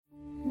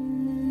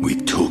We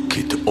took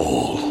it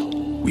all.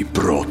 We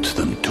brought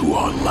them to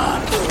our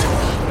land.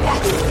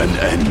 An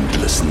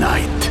endless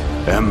night,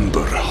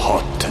 ember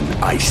hot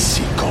and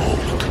icy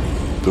cold.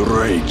 The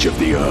rage of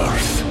the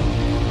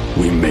earth.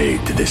 We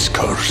made this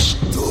curse.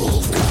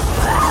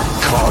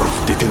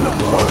 Carved it in the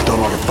blood on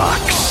our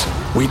backs.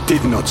 We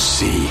did not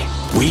see.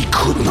 We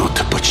could not,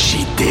 but she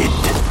did.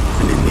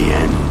 And in the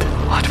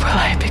end... What will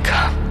I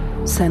become?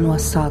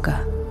 Senua's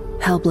Saga.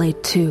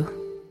 Hellblade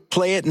 2.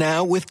 Play it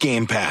now with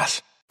Game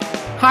Pass.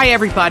 Hi,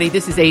 everybody.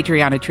 This is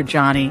Adriana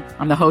Trajani.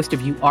 I'm the host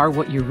of You Are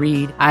What You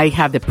Read. I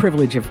have the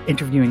privilege of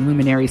interviewing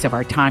luminaries of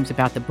our times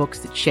about the books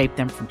that shaped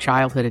them from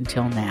childhood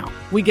until now.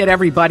 We get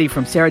everybody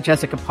from Sarah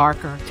Jessica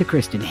Parker to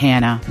Kristen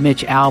Hanna,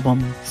 Mitch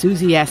Albom,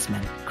 Susie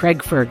Essman,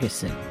 Craig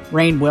Ferguson,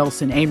 Rainn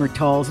Wilson, Amor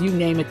Tolls, you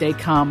name it, they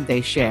come,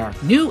 they share.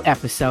 New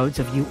episodes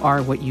of You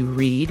Are What You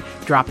Read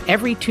drop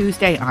every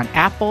Tuesday on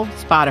Apple,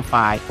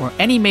 Spotify, or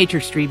any major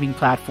streaming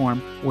platform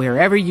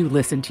wherever you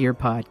listen to your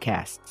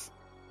podcasts.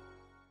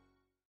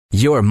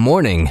 Your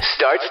morning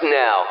starts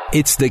now.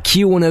 It's the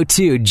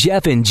Q102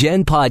 Jeff and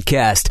Jen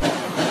podcast.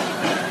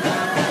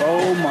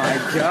 Oh my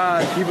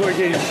God, people are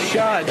getting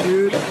shot,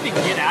 dude.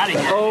 Get out of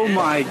here. Oh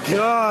my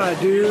God,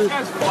 dude. This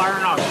guy's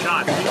firing off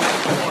shots.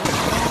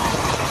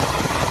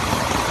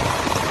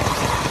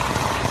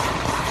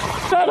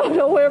 I don't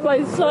know where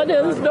my son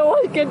is. No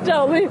one can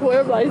tell me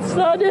where my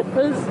son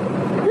is.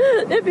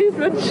 If he's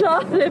been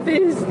shot, if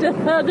he's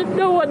dead,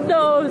 no one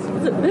knows.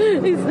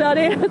 He's not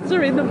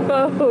answering the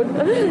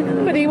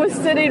phone. But he was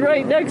sitting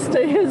right next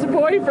to his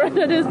boyfriend,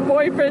 and his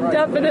boyfriend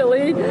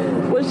definitely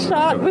was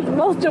shot with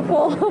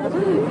multiple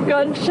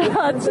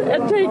gunshots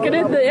and taken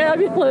in the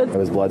ambulance. There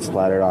was blood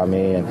splattered on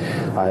me,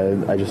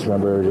 and I just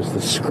remember just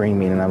the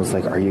screaming, and I was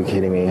like, are you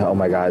kidding me? Oh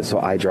my God. So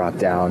I dropped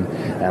down,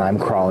 and I'm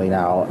crawling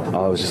out.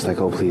 I was just like,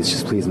 oh, please,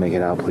 just please make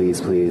it out,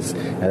 please, please.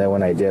 And then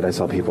when I did, I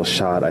saw people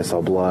shot. I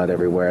saw blood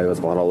everywhere. There was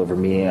blood all over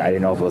me. I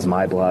didn't know if it was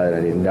my blood.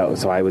 I didn't know.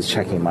 So I was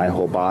checking my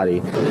whole body.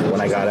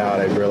 When I got out,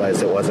 I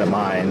realized it wasn't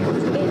mine.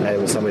 It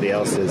was somebody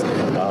else's.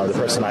 The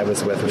person I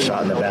was with was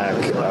shot in the back.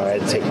 I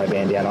had to take my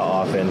bandana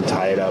off and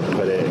tie it up,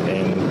 put it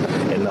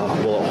in the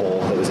bullet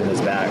hole that was in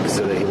his back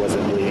so that he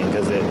wasn't bleeding,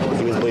 because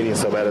he was bleeding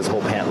so bad his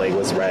whole pant leg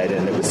was red,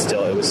 and it was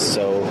so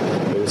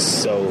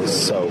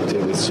soaked.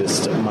 It was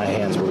just, my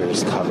hands were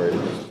just covered.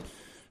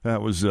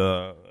 That was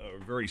a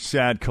very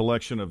sad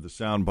collection of the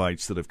sound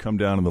bites that have come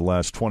down in the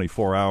last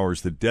 24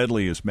 hours. The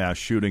deadliest mass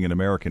shooting in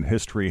American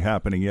history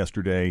happening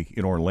yesterday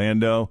in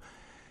Orlando.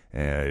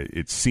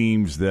 It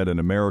seems that an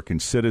American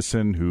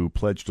citizen who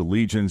pledged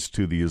allegiance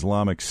to the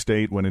Islamic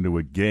State went into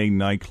a gay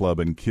nightclub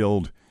and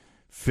killed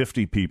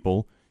 50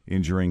 people,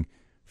 injuring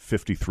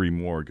 53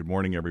 more. Good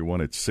morning,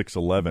 everyone. It's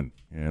 6:11,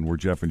 and we're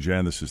Jeff and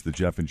Jen. This is the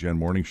Jeff and Jen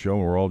Morning Show.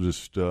 We're all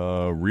just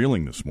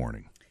reeling this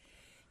morning.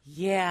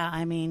 Yeah,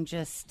 I mean,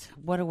 just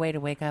what a way to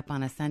wake up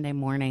on a Sunday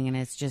morning, and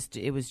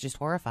it was just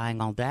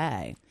horrifying all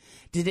day.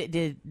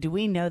 Do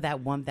we know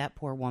that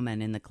poor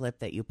woman in the clip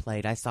that you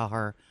played? I saw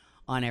her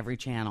on every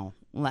channel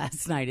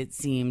last night, it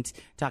seemed,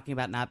 talking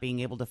about not being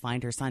able to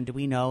find her son. Do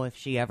we know if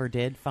she ever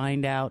did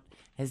find out?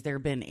 Has there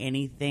been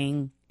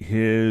anything?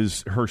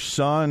 Her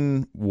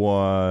son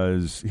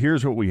was,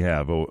 here's what we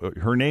have.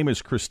 Her name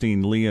is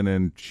Christine Leon,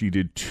 and she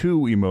did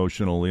 2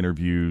 emotional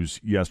interviews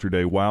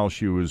yesterday while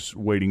she was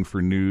waiting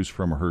for news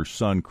from her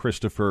son,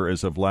 Christopher.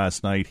 As of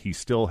last night, he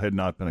still had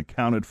not been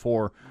accounted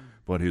for,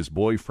 but his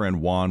boyfriend,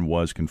 Juan,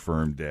 was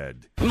confirmed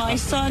dead. My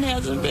son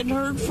hasn't been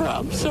heard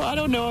from, so I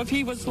don't know if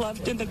he was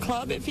left in the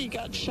club, if he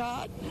got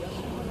shot,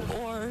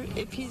 or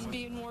if he's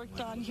being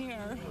worked on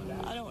here.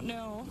 I don't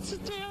know. It's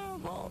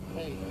terrible.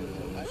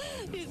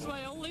 He's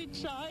my only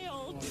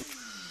child.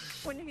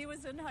 When he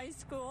was in high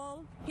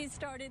school, he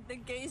started the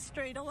Gay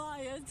Straight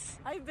Alliance.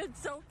 I've been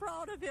so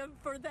proud of him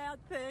for that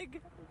thing.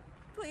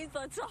 Please,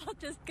 let's all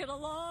just get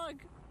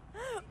along.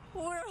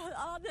 We're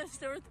on this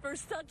earth for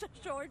such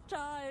a short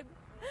time.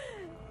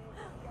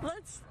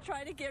 Let's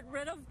try to get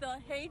rid of the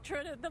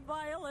hatred and the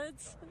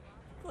violence.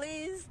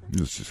 Please.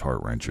 This is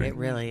heart-wrenching. It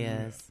really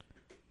is.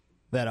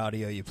 That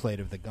audio you played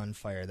of the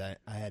gunfire, that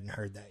I hadn't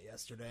heard that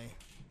yesterday.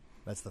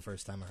 That's the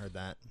first time I heard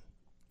that.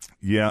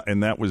 Yeah,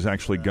 and that was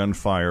actually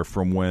gunfire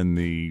from when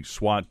the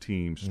SWAT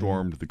team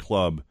stormed the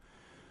club.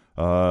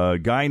 A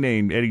guy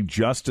named Eddie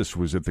Justice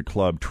was at the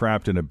club,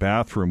 trapped in a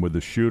bathroom with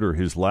the shooter.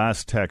 His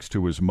last text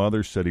to his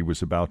mother said he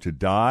was about to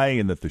die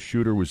and that the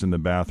shooter was in the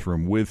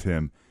bathroom with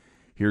him.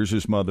 Here's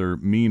his mother,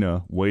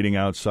 Mina, waiting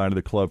outside of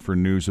the club for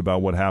news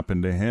about what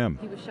happened to him.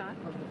 He was shot?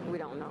 We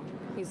don't know.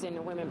 He's in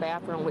the women's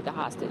bathroom with the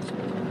hostage.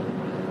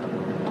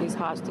 He's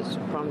hostage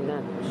from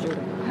the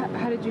shooter.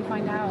 How did you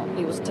find out?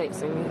 He was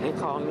texting me and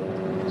called me.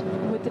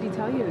 What did he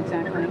tell you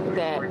exactly?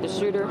 That the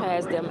shooter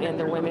has them in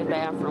the women's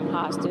bathroom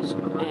hostage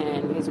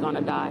and he's going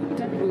to die.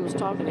 We was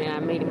talking and I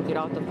made him get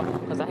off the phone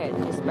because I had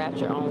the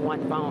dispatcher on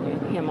one phone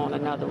and him on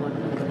another one.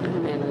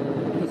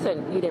 And he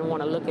said he didn't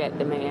want to look at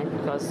the man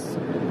because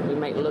he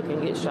might look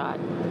and get shot.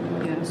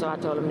 Yeah. So I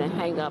told him to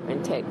hang up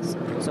and text.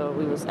 So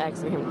we was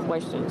asking him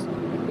questions.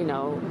 You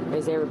know,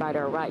 is everybody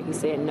all right? He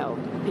said no,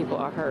 people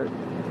are hurt.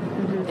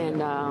 Mm-hmm.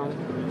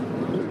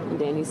 And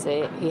then and he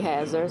said he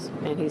has us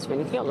and he's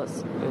finna kill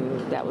us,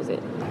 and that was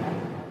it.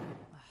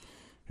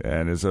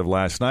 And as of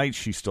last night,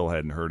 she still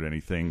hadn't heard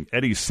anything.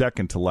 Eddie's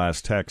second to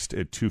last text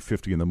at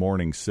 2:50 in the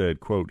morning said,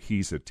 quote,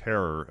 he's a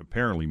terror,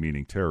 apparently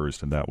meaning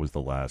terrorist, and that was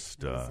the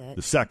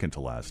second to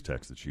last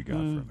text that she got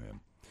from him.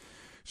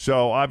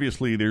 So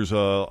obviously there's a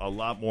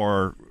lot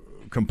more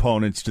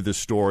components to this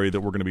story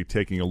that we're going to be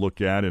taking a look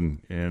at,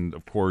 and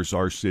of course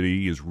our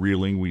city is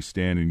reeling. We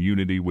stand in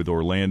unity with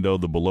Orlando.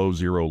 The Below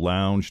Zero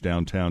Lounge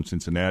downtown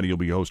Cincinnati will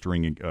be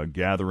hosting a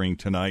gathering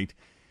tonight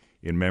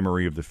in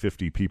memory of the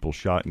 50 people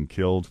shot and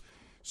killed.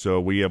 So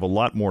we have a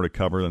lot more to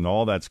cover, and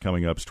all that's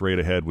coming up straight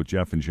ahead with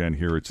Jeff and Jen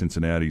here at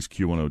Cincinnati's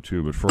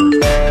Q102. But first,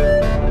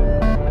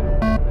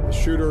 the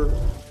shooter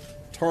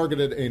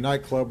targeted a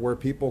nightclub where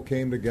people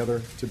came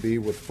together to be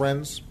with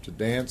friends, to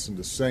dance and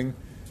to sing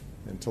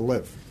and to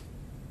live.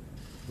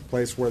 The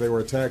place where they were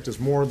attacked is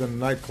more than a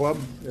nightclub.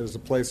 It is a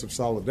place of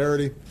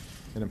solidarity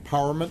and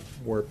empowerment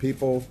where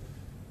people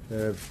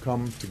have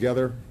come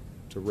together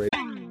to raise.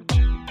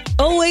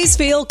 Always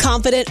feel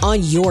confident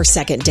on your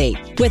second date.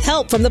 With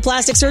help from the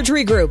Plastic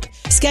Surgery Group.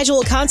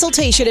 Schedule a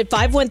consultation at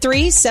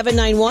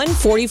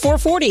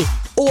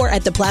 513-791-4440 or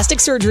at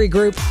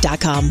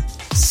theplasticsurgerygroup.com.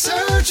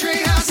 Surgery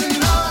has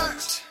an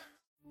art.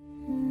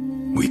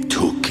 We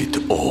took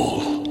it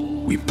all.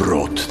 We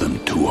brought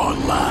them to our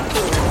land.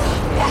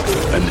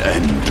 An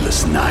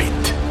endless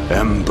night,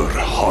 ember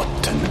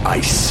hot and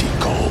icy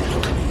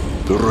cold.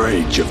 The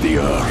rage of the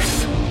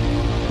earth.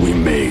 We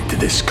made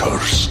this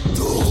curse.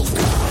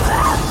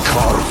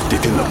 Carved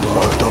it in the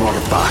blood on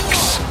our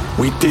backs.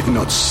 We did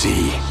not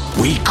see.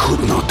 We could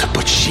not,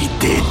 but she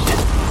did.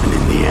 And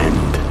in the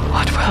end,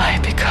 what will I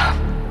become?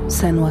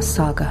 Senua's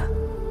Saga.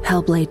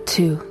 Hellblade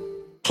 2.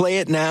 Play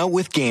it now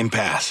with Game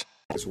Pass.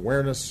 This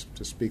awareness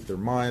to speak their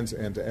minds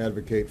and to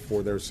advocate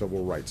for their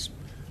civil rights.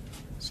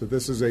 So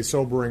this is a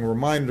sobering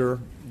reminder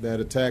that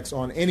attacks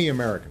on any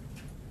American,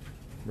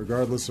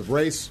 regardless of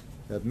race,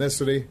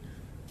 ethnicity,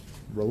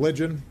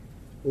 religion,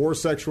 or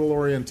sexual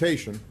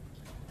orientation,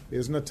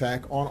 is an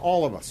attack on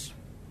all of us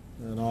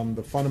and on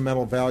the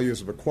fundamental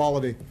values of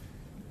equality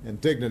and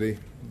dignity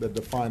that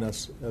define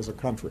us as a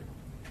country.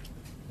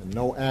 And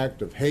no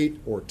act of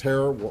hate or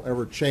terror will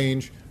ever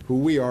change who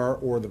we are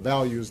or the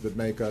values that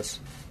make us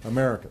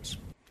Americans.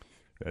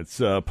 That's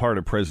part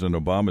of President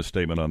Obama's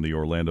statement on the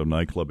Orlando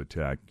nightclub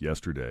attack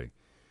yesterday.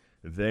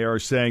 They are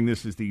saying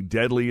this is the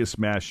deadliest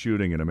mass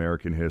shooting in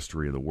American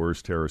history, the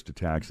worst terrorist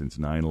attack since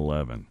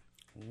 9/11.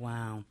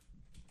 Wow.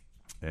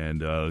 And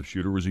the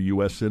shooter was a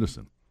U.S.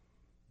 citizen.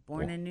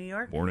 Born in New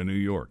York? Born in New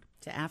York.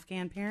 To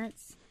Afghan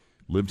parents?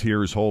 Lived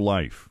here his whole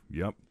life.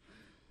 Yep.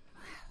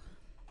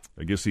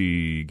 I guess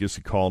he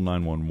called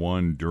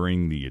 911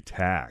 during the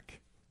attack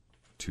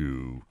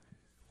to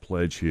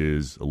pledge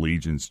his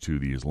allegiance to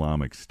the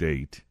Islamic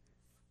State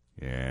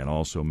and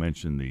also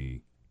mentioned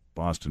the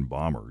Boston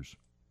bombers.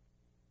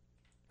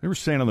 They were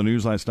saying on the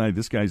news last night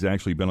this guy's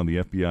actually been on the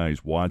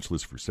FBI's watch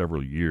list for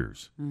several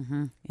years.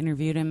 Mm-hmm.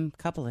 Interviewed him a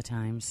couple of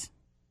times.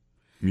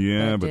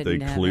 Yeah, but they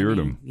cleared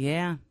him.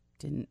 Yeah,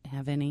 didn't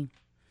have any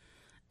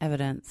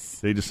evidence.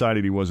 They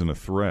decided he wasn't a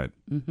threat.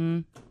 Mm-hmm.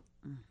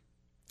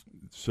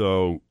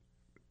 So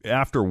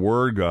after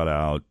word got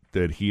out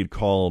that he had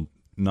called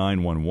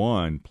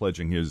 911,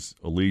 pledging his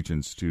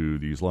allegiance to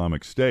the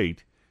Islamic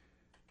State,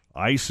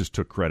 ISIS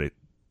took credit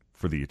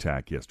for the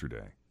attack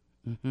yesterday.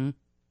 Mm-hmm.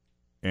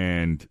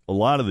 And a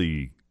lot of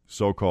the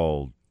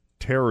so-called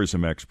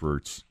terrorism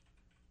experts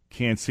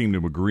can't seem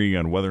to agree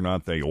on whether or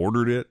not they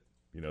ordered it,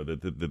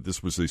 that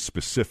this was a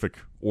specific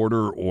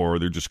order, or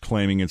they're just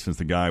claiming it since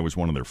the guy was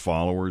one of their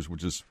followers,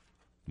 which is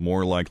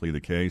more likely the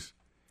case.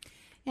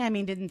 Yeah, I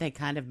mean, didn't they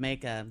kind of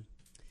make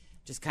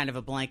just kind of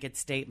a blanket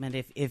statement?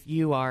 If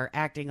you are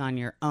acting on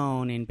your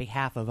own in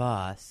behalf of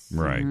us,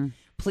 right? Mm-hmm.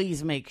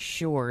 Please make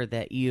sure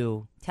that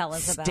you tell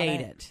us about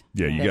it.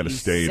 Yeah, you got to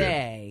state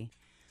it.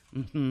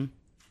 Mm-hmm.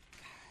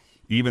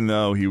 Even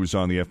though he was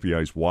on the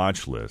FBI's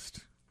watch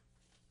list,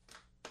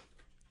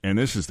 and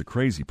this is the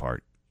crazy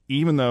part,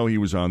 even though he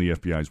was on the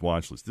FBI's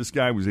watch list, this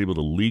guy was able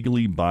to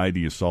legally buy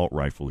the assault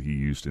rifle he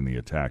used in the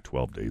attack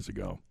 12 days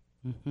ago.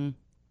 Mm-hmm.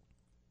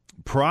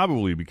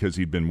 Probably because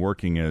he'd been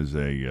working as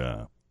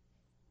a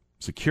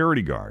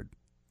security guard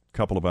a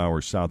couple of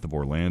hours south of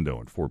Orlando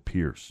in Fort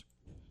Pierce.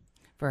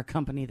 For a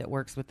company that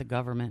works with the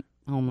government,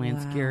 Homeland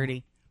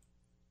Security.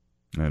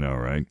 I know,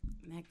 right?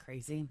 Isn't that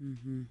crazy?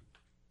 Mm-hmm.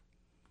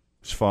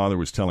 His father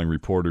was telling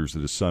reporters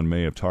that his son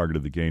may have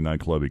targeted the gay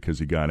nightclub because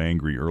he got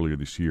angry earlier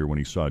this year when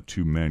he saw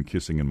two men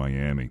kissing in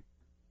Miami.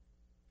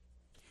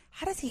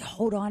 How does he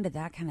hold on to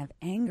that kind of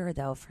anger,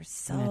 though, for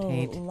so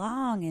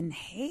long and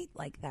hate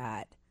like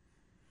that?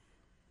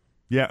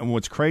 Yeah, and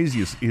what's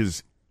crazy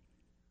is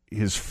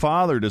his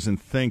father doesn't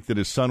think that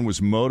his son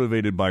was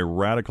motivated by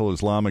radical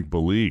Islamic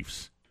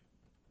beliefs.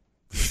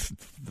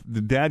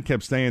 The dad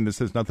kept saying this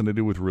has nothing to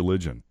do with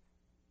religion.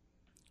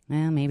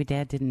 Well, maybe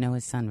Dad didn't know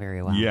his son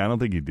very well. Yeah, I don't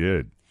think he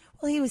did.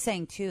 Well, he was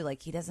saying, too,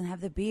 like, he doesn't have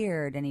the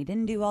beard and he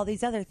didn't do all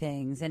these other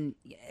things. And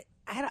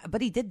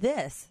but he did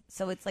this.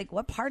 So it's like,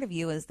 what part of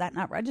you is that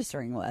not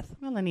registering with?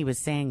 Well, and he was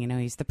saying,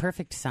 he's the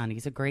perfect son.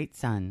 He's a great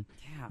son.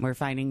 Yeah. We're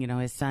finding,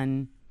 his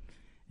son,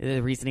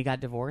 the reason he got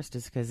divorced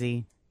is because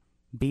he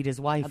beat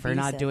his wife for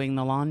not doing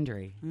the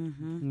laundry,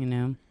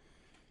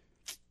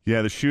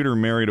 Yeah, the shooter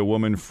married a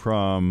woman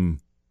from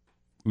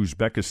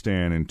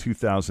Uzbekistan in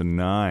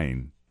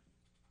 2009,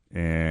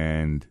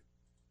 and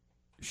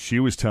she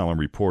was telling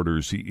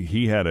reporters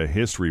he had a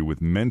history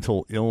with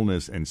mental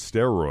illness and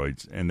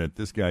steroids, and that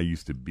this guy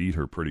used to beat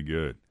her pretty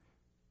good.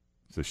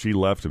 So she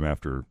left him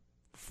after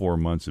 4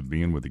 months of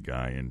being with the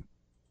guy, and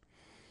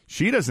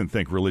she doesn't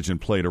think religion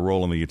played a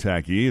role in the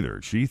attack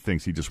either. She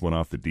thinks he just went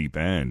off the deep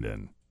end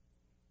and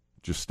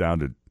just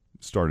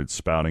started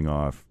spouting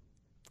off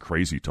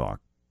crazy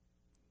talk,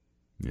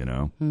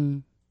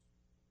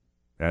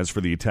 As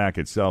for the attack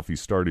itself, he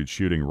started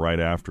shooting right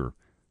after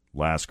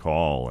last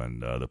call,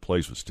 and the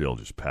place was still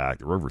just packed.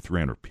 There were over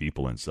 300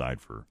 people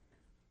inside for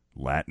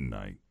Latin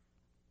night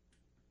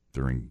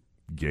during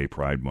Gay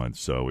Pride Month,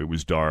 so it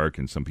was dark,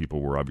 and some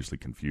people were obviously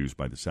confused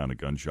by the sound of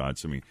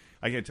gunshots. I mean,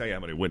 I can't tell you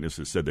how many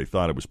witnesses said they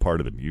thought it was part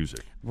of the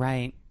music.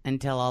 Right,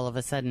 until all of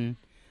a sudden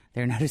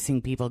they're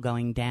noticing people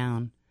going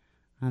down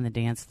on the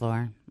dance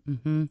floor.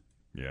 Mm-hmm.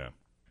 Yeah.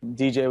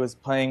 DJ was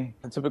playing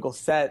a typical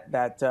set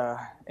that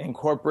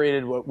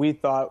incorporated what we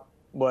thought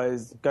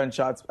was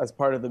gunshots as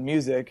part of the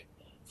music.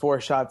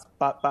 4 shots,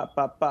 bop, bop,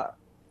 bop, bop.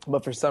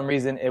 But for some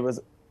reason, it was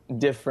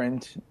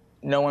different.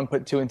 No one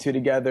put 2 and 2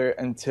 together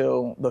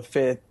until the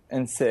 5th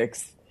and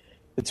 6th,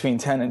 between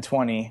 10 and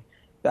 20.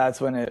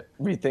 That's when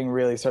everything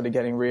really started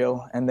getting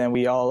real. And then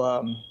we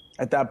all,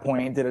 at that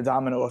point, did a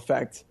domino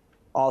effect,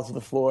 all to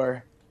the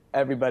floor.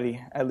 Everybody,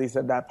 at least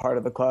at that part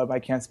of the club. I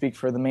can't speak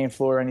for the main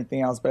floor or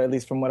anything else, but at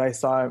least from what I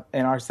saw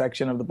in our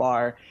section of the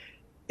bar,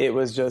 it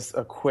was just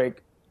a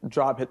quick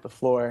drop, hit the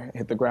floor,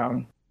 hit the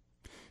ground.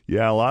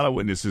 Yeah, a lot of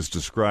witnesses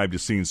described the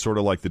scene sort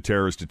of like the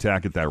terrorist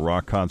attack at that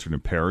rock concert in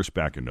Paris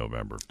back in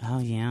November. Oh,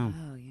 yeah.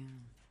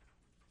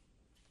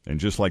 And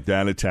just like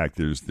that attack,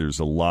 there's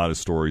a lot of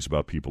stories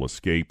about people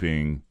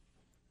escaping,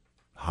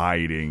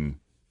 hiding,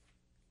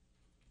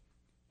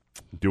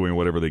 doing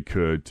whatever they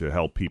could to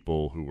help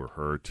people who were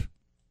hurt.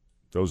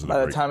 Those are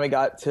By the time it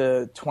got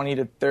to 20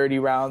 to 30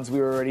 rounds, we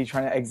were already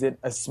trying to exit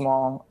a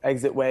small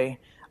exit way,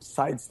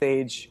 side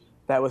stage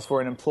that was for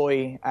an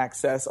employee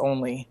access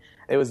only.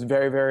 It was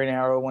very, very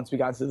narrow once we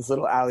got to this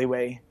little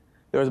alleyway.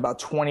 There was about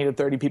 20 to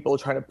 30 people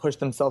trying to push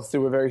themselves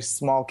through a very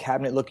small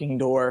cabinet-looking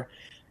door.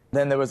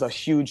 Then there was a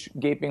huge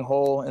gaping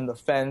hole in the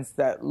fence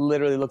that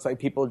literally looks like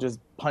people just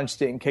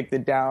punched it and kicked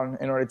it down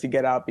in order to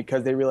get out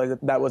because they realized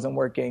that wasn't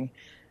working.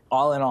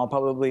 All in all,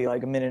 probably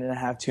like 1.5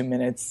 minutes, 2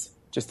 minutes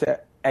just to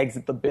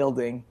exit the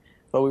building.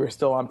 But we were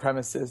still on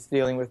premises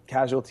dealing with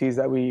casualties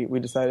that we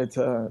decided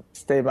to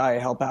stay by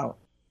and help out.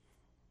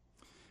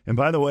 And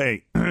by the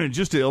way,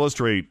 just to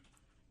illustrate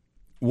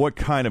what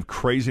kind of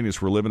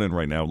craziness we're living in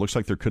right now, it looks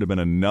like there could have been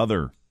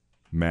another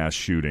mass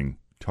shooting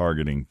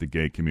targeting the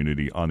gay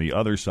community on the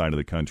other side of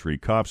the country.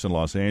 Cops in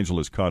Los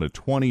Angeles caught a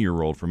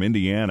 20-year-old from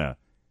Indiana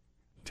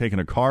taking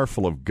a car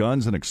full of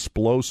guns and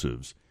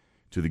explosives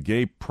to the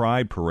Gay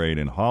Pride Parade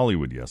in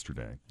Hollywood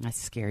yesterday.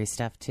 That's scary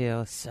stuff,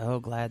 too. So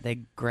glad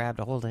they grabbed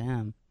a hold of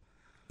him.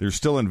 They're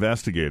still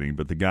investigating,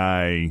 but the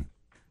guy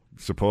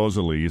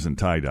supposedly isn't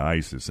tied to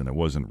ISIS, and it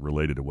wasn't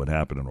related to what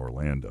happened in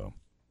Orlando.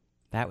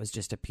 That was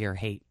just a pure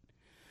hate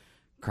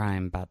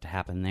crime about to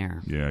happen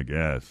there. Yeah, I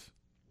guess.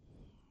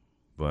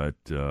 But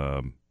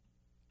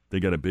they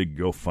got a big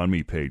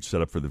GoFundMe page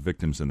set up for the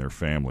victims and their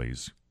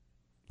families.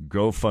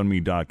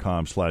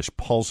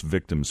 GoFundMe.com/Pulse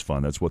Victims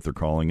Fund. That's what they're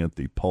calling it,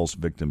 the Pulse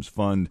Victims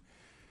Fund.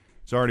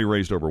 It's already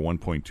raised over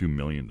 $1.2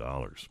 million.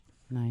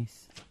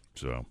 Nice.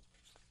 So,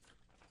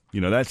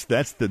 that's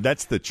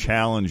the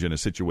challenge in a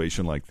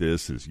situation like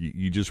this is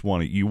you just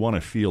want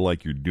to feel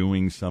like you're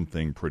doing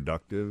something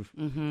productive.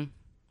 Mm-hmm.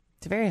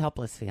 It's a very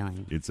helpless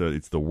feeling. It's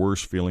the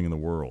worst feeling in the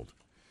world.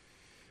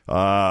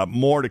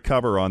 More to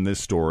cover on this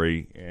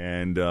story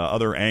and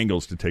other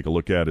angles to take a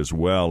look at as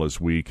well as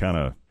we kind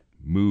of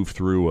move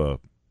through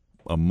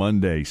a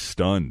Monday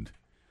stunned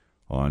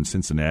on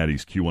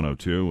Cincinnati's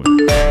Q102.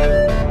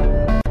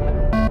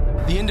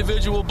 The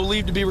individual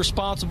believed to be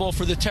responsible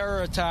for the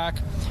terror attack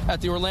at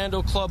the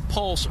Orlando Club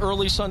Pulse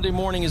early Sunday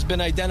morning has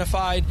been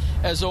identified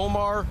as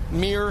Omar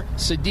Mir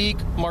Sadiq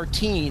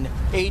Martin,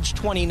 age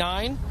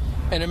 29,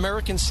 an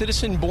American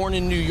citizen born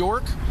in New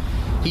York.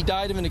 He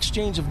died of an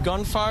exchange of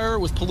gunfire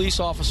with police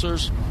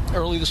officers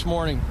early this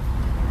morning.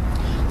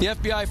 The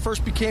FBI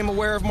first became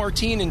aware of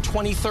Martin in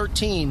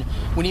 2013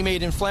 when he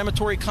made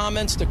inflammatory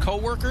comments to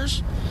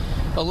coworkers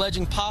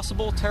alleging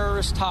possible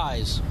terrorist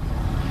ties.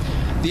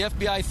 The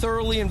FBI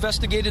thoroughly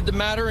investigated the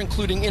matter,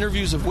 including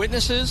interviews of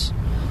witnesses,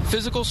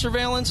 physical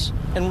surveillance,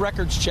 and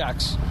records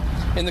checks.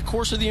 In the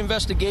course of the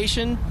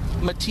investigation,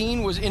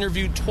 Martin was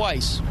interviewed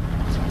twice.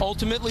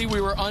 Ultimately,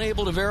 we were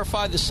unable to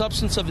verify the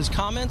substance of his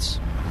comments,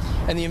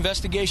 and the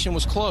investigation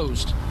was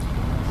closed.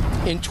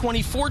 In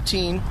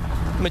 2014,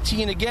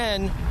 Martin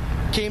again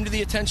came to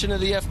the attention of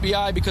the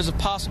FBI because of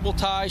possible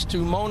ties to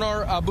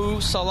Monar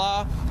Abu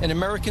Salah, an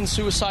American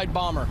suicide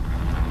bomber.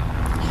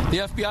 The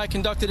FBI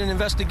conducted an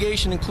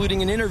investigation,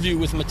 including an interview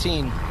with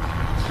Mateen.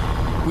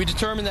 We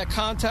determined that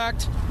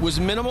contact was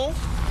minimal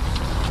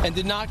and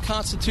did not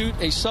constitute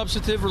a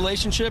substantive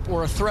relationship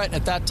or a threat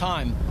at that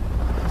time.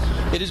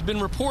 It has been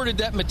reported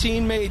that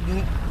Mateen made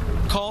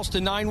calls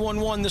to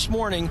 911 this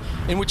morning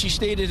in which he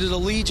stated his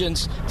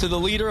allegiance to the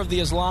leader of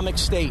the Islamic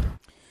State.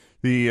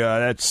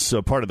 That's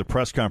part of the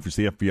press conference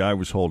the FBI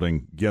was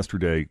holding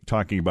yesterday,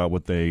 talking about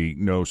what they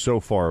know so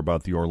far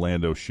about the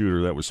Orlando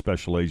shooter. That was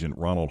Special Agent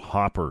Ronald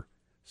Hopper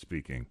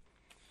speaking.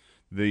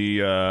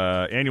 The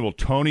annual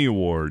Tony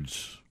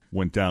Awards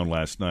went down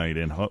last night,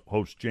 and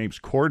host James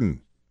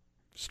Corden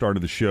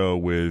started the show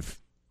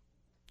with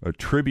a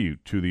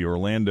tribute to the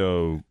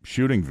Orlando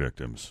shooting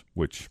victims,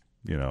 which,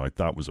 I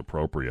thought was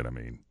appropriate. I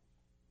mean,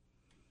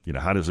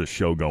 how does a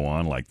show go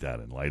on like that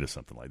in light of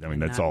something like that? I mean,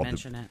 that's all.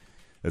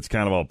 That's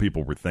kind of all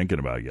people were thinking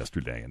about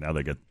yesterday, and now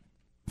they got,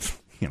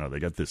 they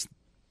got this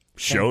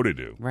show to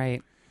do.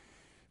 Right.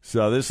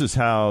 So this is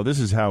how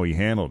he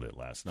handled it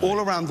last night. All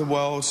around the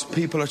world,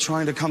 people are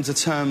trying to come to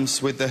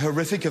terms with the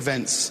horrific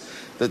events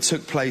that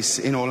took place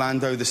in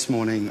Orlando this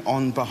morning.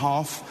 On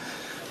behalf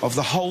of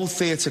the whole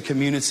theatre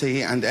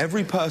community and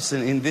every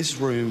person in this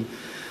room,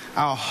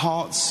 our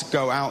hearts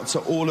go out to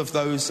all of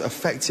those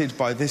affected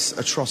by this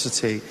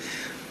atrocity.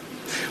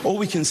 All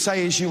we can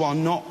say is you are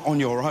not on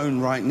your own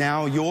right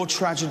now. Your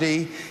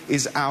tragedy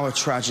is our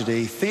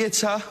tragedy.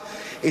 Theatre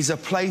is a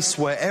place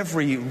where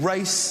every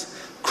race,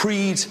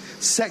 creed,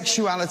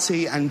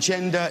 sexuality and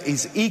gender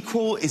is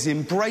equal, is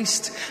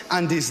embraced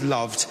and is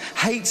loved.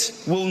 Hate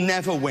will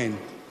never win.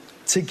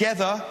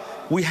 Together,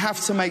 we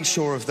have to make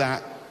sure of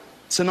that.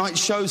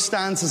 Tonight's show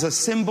stands as a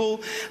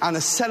symbol and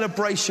a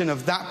celebration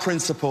of that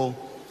principle.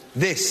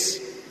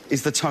 This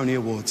is the Tony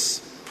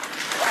Awards.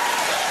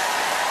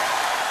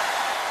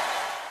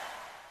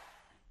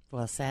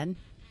 Well said.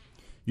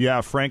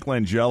 Yeah, Frank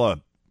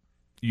Langella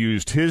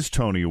used his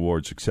Tony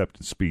Awards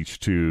acceptance speech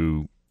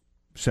to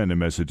send a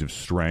message of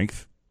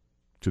strength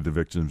to the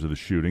victims of the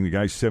shooting. The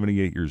guy's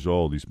 78 years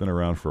old. He's been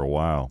around for a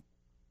while.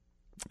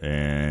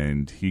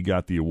 And he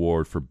got the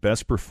award for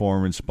best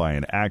performance by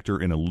an actor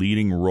in a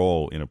leading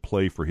role in a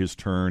play for his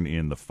turn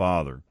in The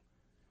Father.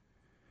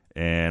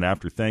 And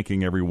after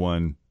thanking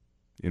everyone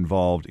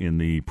involved in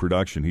the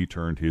production, he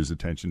turned his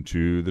attention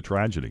to the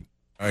tragedy.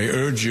 I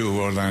urge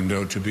you,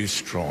 Orlando, to be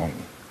strong,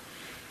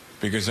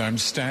 because I'm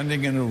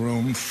standing in a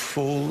room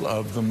full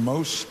of the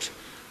most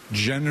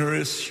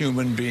generous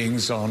human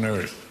beings on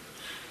earth,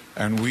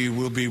 and we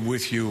will be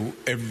with you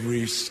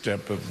every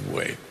step of the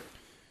way.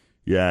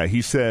 Yeah,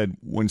 he said,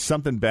 when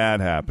something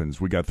bad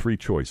happens, we got three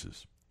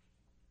choices.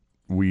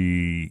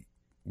 We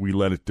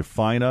let it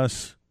define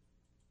us,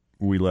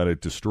 we let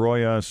it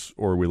destroy us,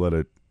 or we let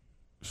it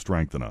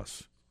strengthen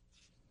us.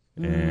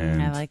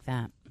 And I like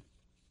that.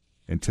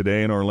 And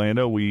today in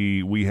Orlando,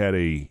 we had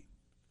a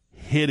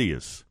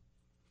hideous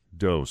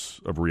dose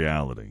of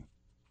reality.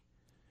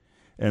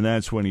 And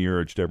that's when he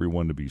urged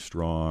everyone to be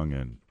strong.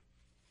 And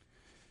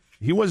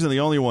he wasn't the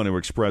only one who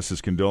expressed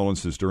his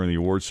condolences during the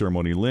award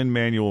ceremony.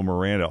 Lin-Manuel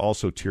Miranda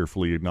also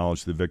tearfully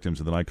acknowledged the victims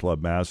of the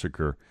nightclub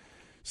massacre,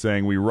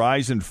 saying, "We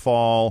rise and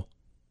fall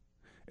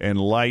and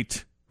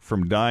light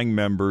from dying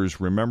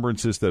members,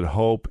 remembrances that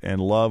hope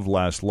and love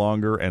last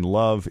longer, and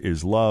love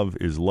is love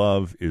is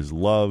love is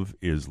love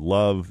is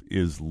love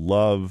is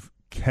love,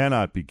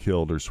 cannot be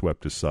killed or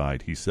swept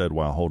aside," he said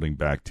while holding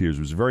back tears.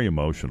 It was very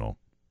emotional.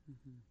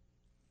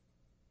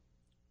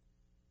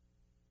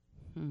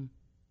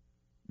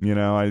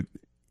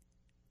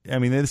 I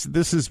mean,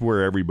 this is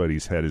where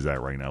everybody's head is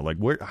at right now. Like,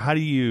 how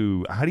do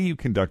you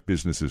conduct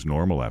business as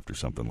normal after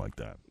something like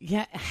that?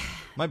 Yeah,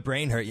 my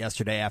brain hurt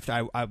yesterday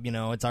after I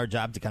it's our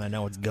job to kind of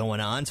know what's going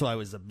on. So I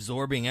was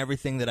absorbing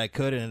everything that I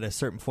could, and at a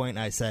certain point,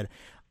 I said,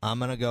 "I'm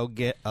gonna go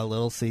get a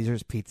Little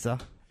Caesars pizza,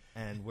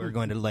 and we're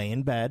going to lay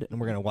in bed, and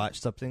we're gonna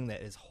watch something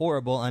that is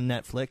horrible on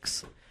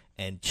Netflix,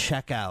 and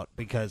check out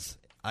because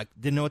I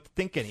didn't know what to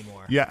think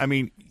anymore." Yeah, I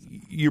mean,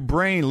 your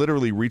brain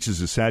literally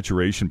reaches a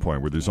saturation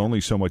point where there's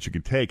only so much you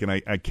can take, and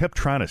I kept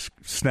trying to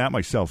snap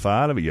myself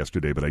out of it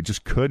yesterday, but I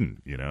just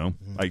couldn't,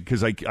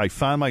 because I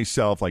found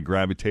myself like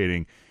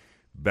gravitating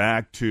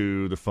back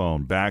to the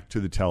phone, back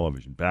to the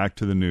television, back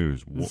to the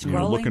news,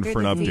 looking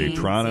for an update,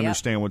 trying to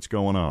understand what's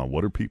going on.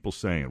 What are people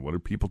saying? What are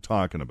people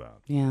talking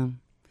about? Yeah.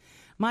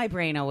 My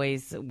brain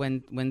always,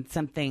 when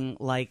something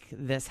like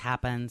this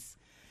happens,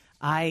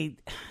 I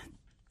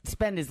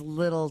spend as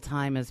little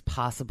time as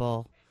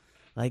possible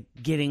like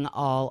getting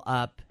all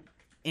up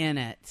in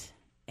it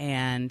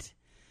and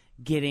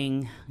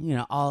getting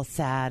all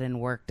sad and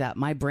worked up.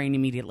 My brain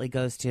immediately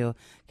goes to,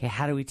 okay,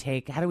 how do we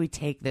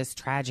take this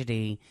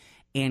tragedy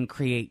and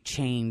create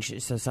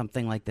change so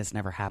something like this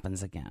never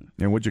happens again?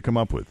 And what'd you come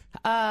up with?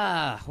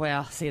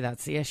 Well, see,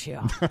 that's the issue.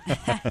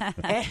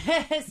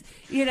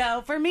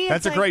 For me,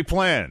 that's a great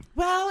plan.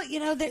 Well,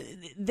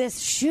 this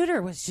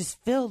shooter was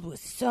just filled with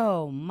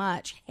so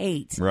much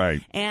hate.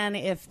 Right. And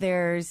if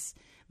there's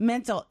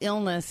mental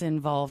illness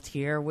involved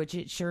here, which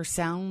it sure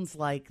sounds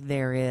like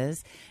there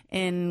is,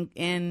 and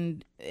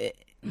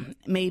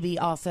maybe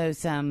also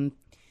some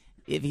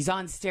if he's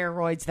on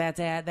steroids, that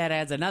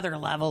adds another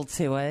level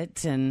to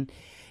it. And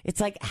it's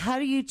like, how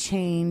do you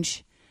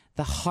change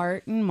the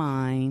heart and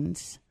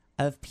minds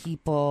of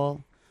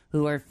people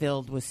who are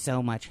filled with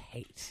so much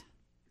hate?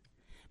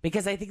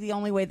 Because I think the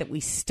only way that we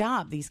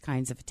stop these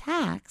kinds of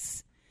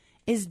attacks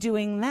is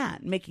doing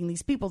that, making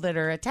these people that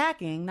are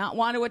attacking not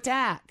want to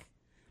attack.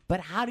 But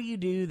how do you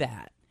do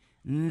that?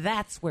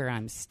 That's where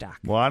I'm stuck.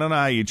 Well, I don't know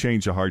how you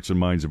change the hearts and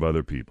minds of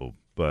other people,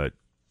 but,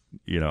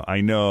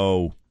 I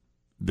know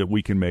that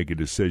we can make a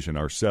decision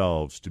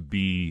ourselves to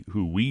be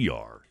who we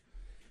are,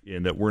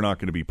 and that we're not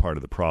going to be part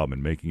of the problem,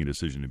 and making a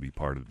decision to be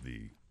part of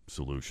the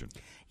solution.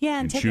 Yeah,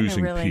 and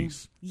choosing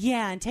peace.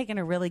 Yeah, and taking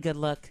a really good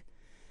look,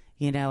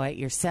 at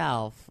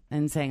yourself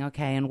and saying,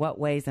 okay, in what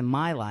ways in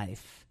my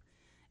life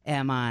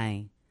am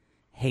I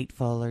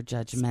hateful or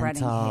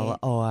judgmental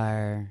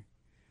or,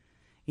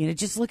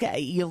 just look at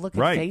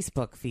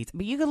Facebook feeds,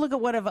 but you can look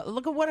at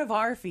one of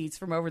our feeds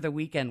from over the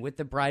weekend with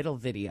the bridal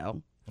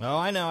video. Oh,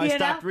 I know. I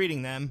stopped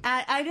reading them.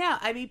 I know.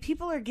 I mean,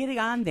 people are getting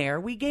on there.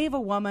 We gave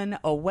a woman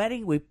a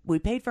wedding. We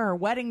paid for her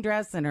wedding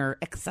dress and her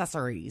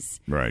accessories.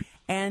 Right.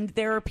 And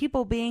there are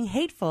people being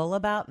hateful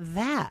about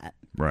that.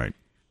 Right.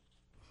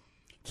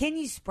 Can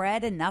you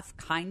spread enough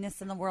kindness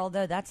in the world,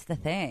 though? That's the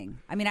thing.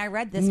 I mean, I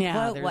read this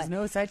quote. There's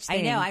no such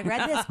thing. I know. I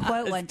read this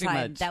quote one too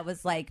time much. that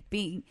was like,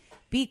 be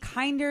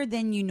kinder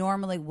than you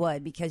normally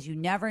would, because you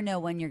never know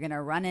when you're going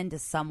to run into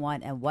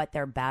someone and what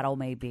their battle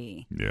may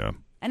be. Yeah.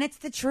 And it's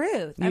the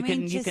truth. You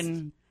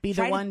can be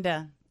the one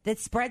that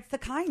spreads the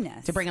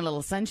kindness. To bring a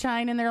little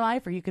sunshine in their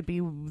life, or you could be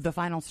the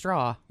final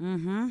straw.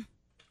 Mm-hmm.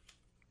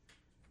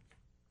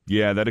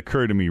 Yeah, that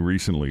occurred to me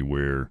recently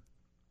where,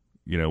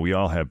 we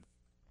all have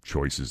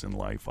choices in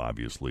life,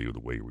 obviously, the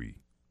way we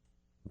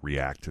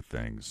react to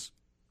things.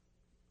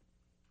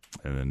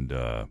 And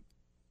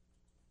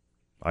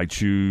I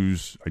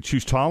choose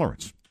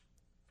tolerance.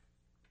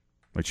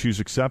 I choose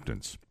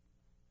acceptance.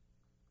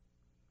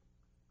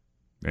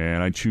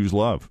 And I choose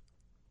love.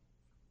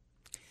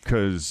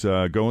 Because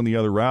going the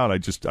other route,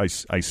 I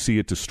see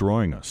it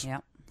destroying us.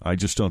 Yep. I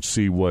just don't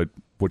see what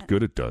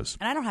good it does.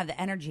 And I don't have the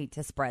energy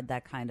to spread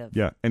that kind of...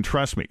 Yeah, and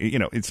trust me,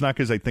 it's not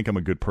because I think I'm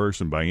a good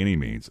person by any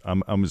means.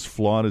 I'm as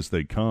flawed as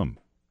they come.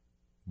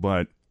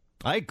 But...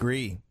 I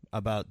agree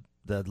about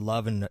the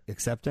love and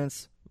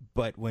acceptance,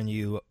 but when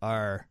you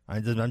are...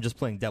 I'm just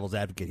playing devil's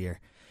advocate here.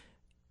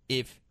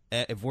 If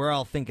we're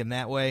all thinking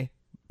that way,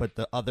 but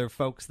the other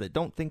folks that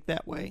don't think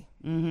that way,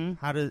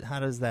 how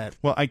does that...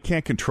 Well, I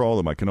can't control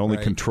them. I can only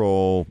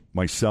control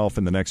myself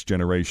and the next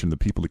generation, the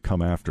people that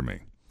come after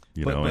me.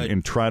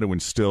 And try to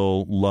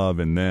instill love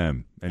in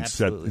them and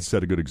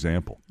set a good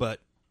example. But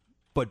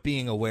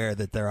being aware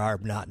that there are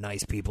not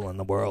nice people in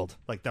the world,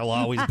 like there'll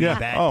always be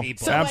bad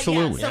people. So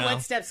absolutely.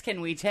 What steps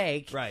can we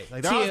take? Right,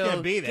 like they're always going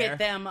to be there. Get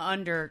them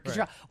under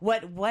control.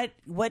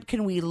 What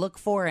can we look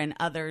for in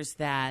others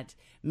that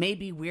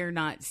maybe we're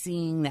not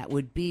seeing that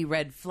would be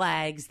red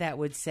flags that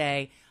would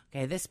say,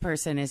 okay, this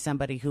person is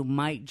somebody who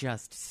might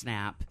just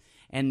snap.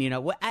 And,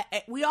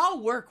 we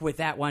all work with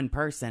that one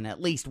person,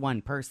 at least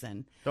one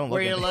person. Don't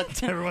look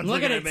at me. Everyone's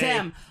looking at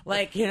Tim,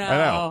 like, I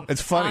know.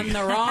 It's funny. on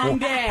the wrong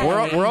day.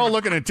 We're all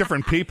looking at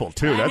different people,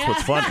 too. That's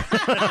what's funny.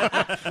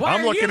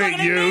 I'm looking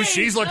at you. Me?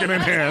 She's looking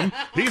at him.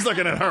 He's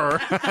looking at her.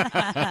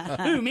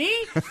 Who, me?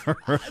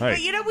 Right.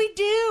 But, we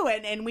do.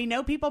 And we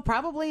know people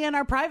probably in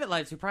our private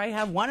lives. We probably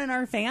have one in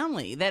our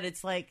family that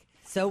it's like,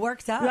 so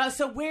works out. Well,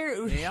 so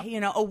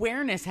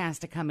awareness has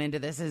to come into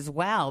this as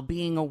well.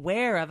 Being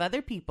aware of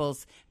other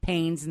people's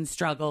pains and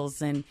struggles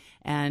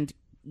and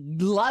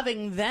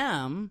loving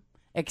them,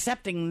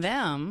 accepting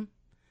them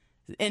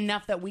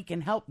enough that we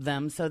can help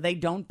them so they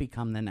don't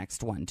become the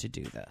next one to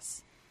do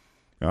this.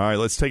 All right,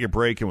 let's take a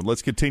break and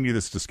let's continue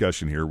this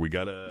discussion here. We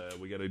gotta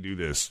do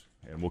this,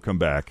 and we'll come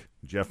back.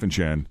 Jeff and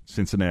Jen,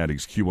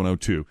 Cincinnati's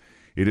Q102.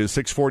 It is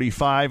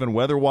 6:45, and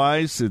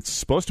weather-wise, it's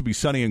supposed to be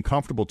sunny and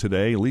comfortable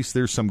today. At least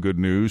there's some good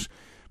news,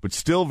 but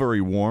still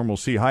very warm. We'll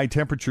see high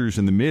temperatures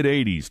in the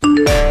mid-80s.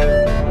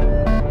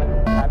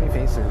 Happy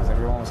faces.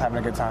 Everyone was having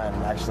a good time,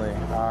 actually.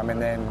 And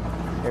then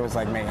it was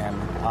like mayhem.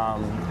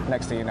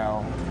 Next thing you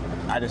know,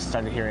 I just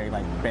started hearing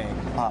like bang,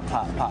 pop,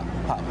 pop, pop,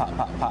 pop, pop,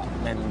 pop, pop.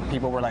 And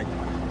people were like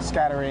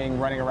scattering,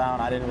 running around.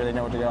 I didn't really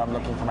know what to do. I'm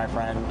looking for my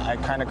friend. I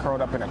kind of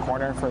curled up in a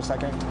corner for a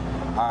second.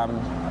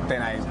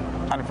 Then I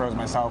unfroze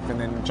myself and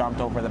then jumped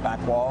over the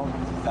back wall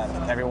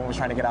that everyone was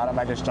trying to get out of.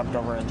 I just jumped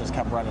over and just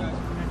kept running.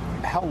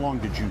 How long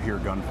did you hear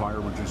gunfire,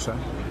 would you say?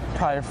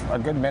 Probably a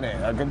good minute,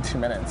 a good 2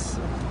 minutes.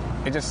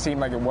 It just seemed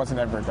like it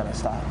wasn't ever going to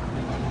stop.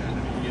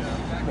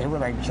 They were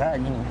like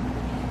dragging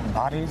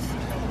bodies,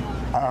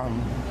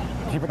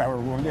 people that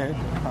were wounded,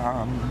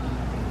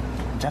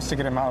 just to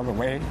get them out of the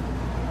way.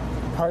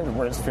 Probably the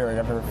worst feeling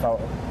I've ever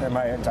felt in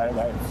my entire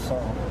life.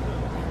 So,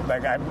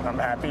 like, I'm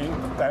happy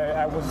that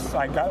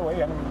I got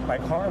away and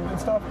like harmed and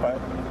stuff, but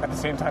at the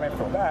same time I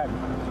feel bad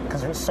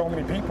because there's so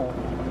many people.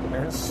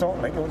 It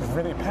was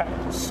really packed.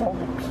 There's so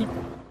many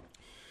people.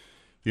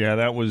 Yeah,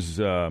 that was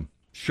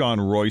Sean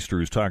Royster,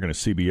 who's talking to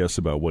CBS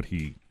about what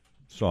he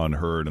saw and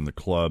heard in the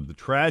club. The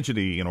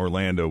tragedy in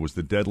Orlando was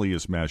the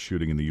deadliest mass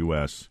shooting in the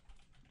U.S.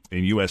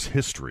 in U.S.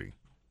 history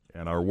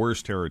and our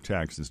worst terror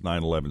attack since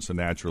 9/11. So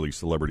naturally,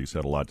 celebrities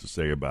had a lot to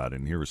say about it.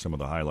 And here are some of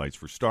the highlights.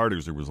 For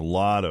starters, there was a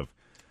lot of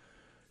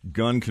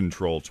gun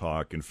control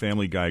talk, and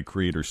Family Guy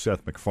creator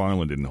Seth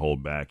MacFarlane didn't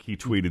hold back. He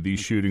tweeted,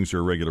 "These shootings are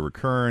a regular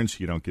occurrence.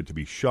 You don't get to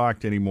be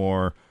shocked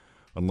anymore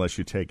unless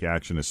you take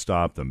action to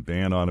stop them.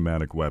 Ban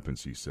automatic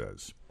weapons," he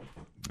says.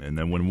 And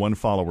then when one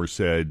follower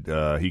said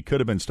he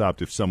could have been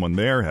stopped if someone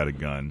there had a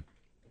gun,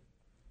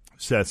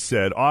 Seth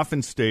said,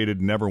 "Often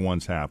stated, never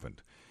once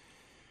happened."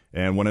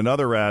 And when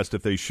another asked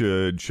if they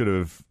should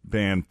have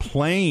banned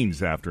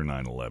planes after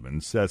 9/11,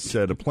 Seth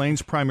said, "A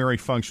plane's primary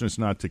function is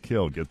not to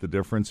kill." Get the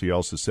difference? He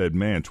also said,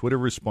 "Man, Twitter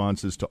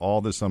responses to all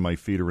this on my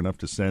feed are enough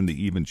to send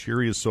the even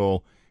cheeriest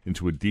soul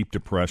into a deep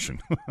depression."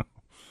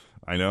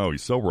 I know.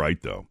 He's so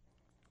right, though.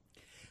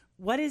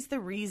 What is the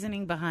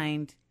reasoning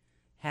behind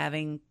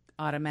having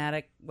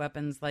automatic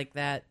weapons like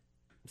that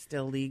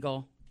still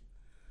legal?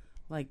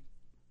 Like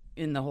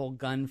in the whole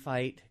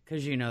gunfight?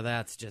 Because, you know,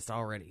 that's just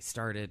already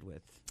started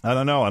with... I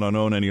don't know. I don't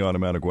own any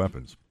automatic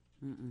weapons.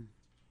 Mm-mm.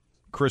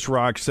 Chris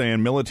Rock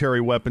saying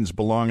military weapons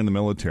belong in the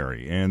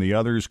military. And the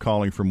others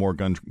calling for more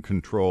gun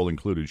control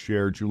included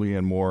Cher,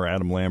 Julianne Moore,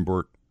 Adam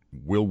Lambert,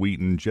 Will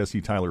Wheaton, Jesse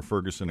Tyler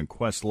Ferguson, and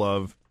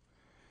Questlove.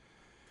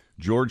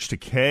 George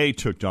Takei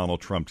took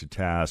Donald Trump to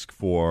task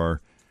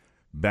for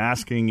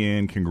basking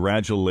in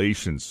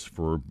congratulations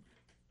for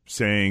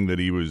saying that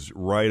he was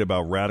right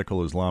about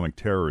radical Islamic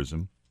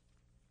terrorism.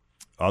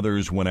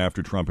 Others went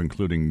after Trump,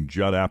 including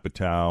Judd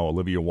Apatow,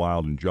 Olivia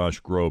Wilde, and Josh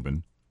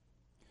Groban.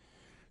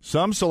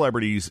 Some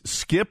celebrities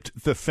skipped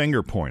the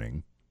finger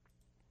pointing.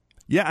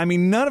 Yeah, I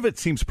mean, none of it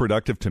seems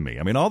productive to me.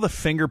 I mean, all the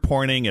finger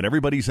pointing and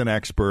everybody's an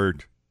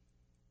expert.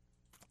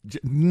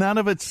 None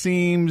of it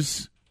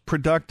seems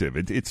productive.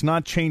 It's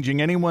not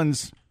changing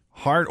anyone's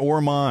heart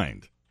or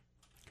mind.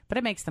 But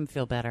it makes them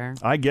feel better.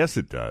 I guess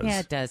it does.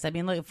 Yeah, it does. I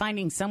mean, look,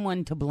 finding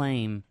someone to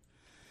blame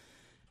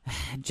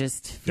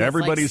just feels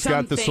everybody's like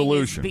got the something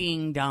solution is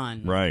being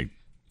done. Right.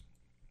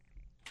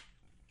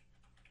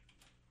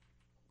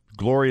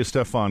 Gloria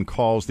Stefan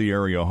calls the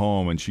area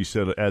home, and she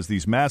said, "As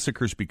these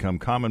massacres become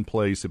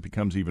commonplace, it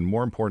becomes even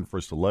more important for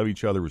us to love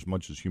each other as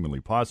much as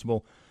humanly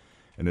possible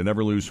and to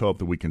never lose hope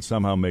that we can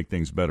somehow make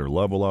things better.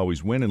 Love will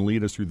always win and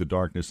lead us through the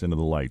darkness into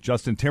the light."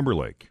 Justin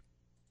Timberlake,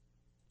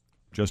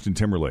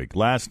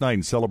 last night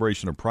in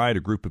celebration of Pride, a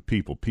group of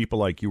people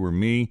like you or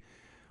me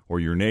or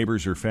your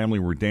neighbors or family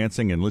were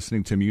dancing and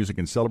listening to music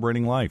and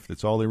celebrating life.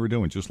 That's all they were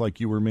doing, just like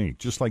you or me,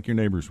 just like your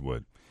neighbors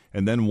would.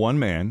 And then one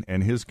man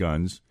and his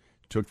guns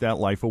took that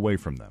life away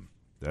from them.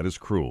 That is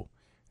cruel.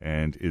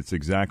 And it's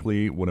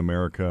exactly what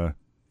America,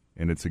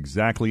 and it's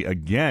exactly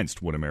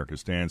against what America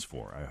stands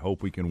for. I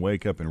hope we can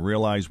wake up and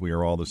realize we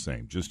are all the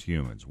same, just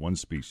humans, one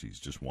species,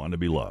 just want to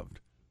be loved.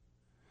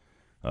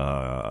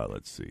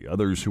 Let's see.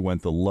 Others who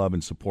went the love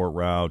and support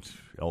route: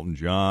 Elton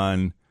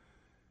John,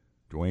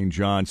 Dwayne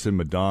Johnson,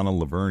 Madonna,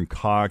 Laverne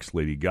Cox,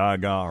 Lady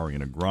Gaga,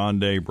 Ariana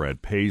Grande,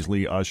 Brad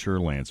Paisley, Usher,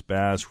 Lance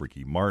Bass,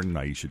 Ricky Martin,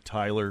 Aisha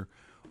Tyler.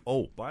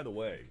 Oh, by the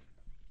way,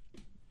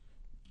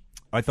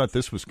 I thought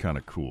this was kind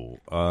of cool.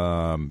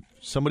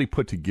 Somebody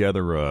put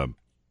together a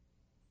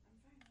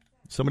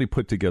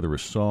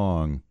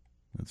song.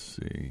 Let's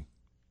see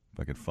if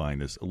I can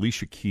find this.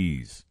 Alicia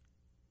Keys.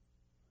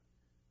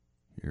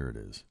 Here it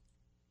is.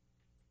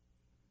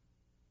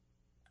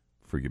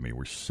 Forgive me,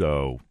 we're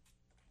so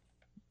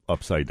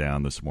upside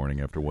down this morning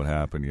after what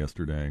happened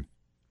yesterday.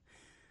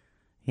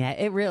 Yeah,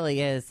 it really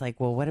is. Like,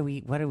 well, what do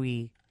we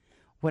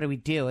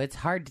do? It's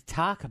hard to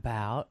talk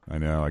about. I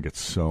know. I get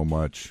so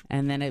much.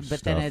 And then it's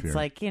here.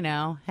 like, you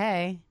know,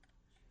 hey,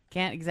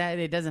 can't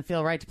exactly. It doesn't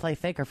feel right to play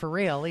fake or for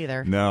real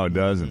either. No, it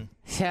doesn't.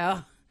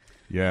 So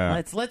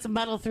yeah, let's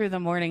muddle through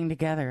the morning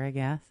together, I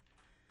guess.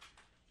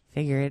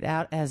 Figure it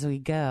out as we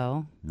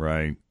go.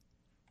 Right.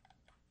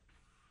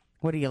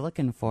 What are you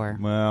looking for?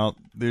 Well,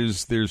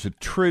 there's a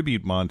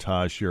tribute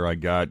montage here I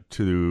got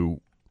to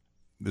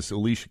this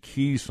Alicia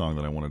Keys song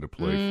that I wanted to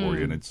play for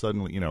you, and it's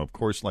suddenly, you know, of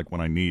course, like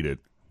when I need it,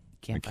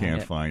 I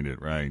can't find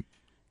it, right?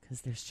 Because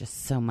there's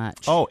just so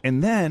much. Oh,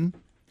 and then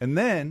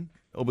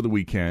over the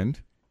weekend,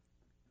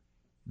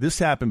 this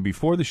happened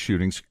before the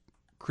shootings.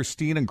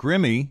 Christina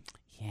Grimmie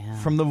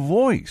from The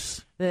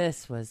Voice.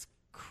 This was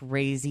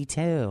crazy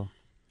too.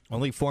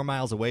 Only 4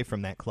 miles away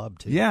from that club,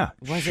 too. Yeah.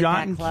 Was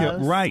shot it and that killed.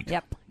 close? Right.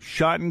 Yep.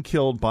 Shot and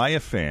killed by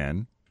a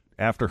fan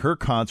after her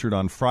concert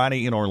on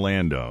Friday in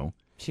Orlando.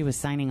 She was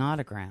signing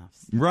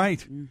autographs. Right.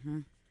 Mm-hmm.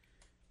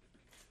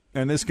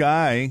 And this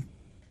guy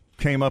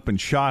came up and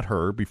shot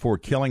her before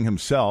killing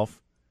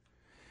himself.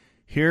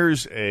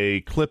 Here's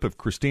a clip of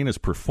Christina's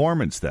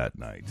performance that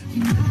night.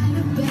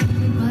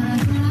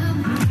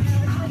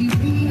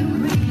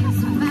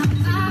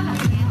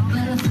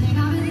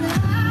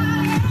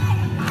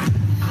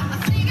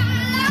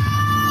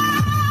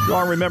 You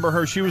all remember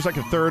her? She was like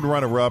a third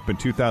runner-up in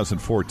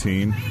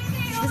 2014.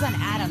 She was on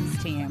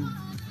Adam's team.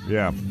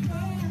 Yeah.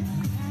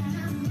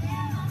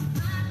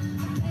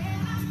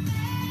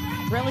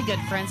 Really good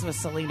friends with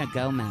Selena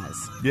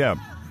Gomez. Yeah.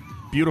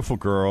 beautiful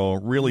girl,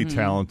 really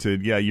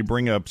talented. Yeah, you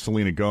bring up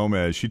Selena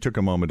Gomez. She took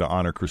a moment to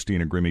honor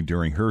Christina Grimmie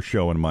during her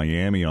show in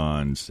Miami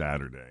on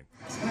Saturday.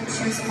 When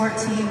she was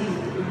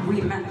 14,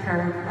 we met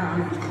her.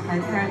 My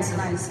parents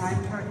and I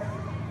signed her.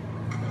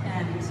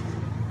 And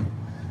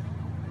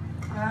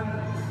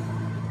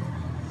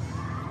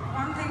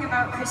one thing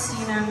about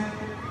Christina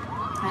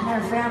and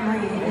her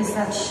family is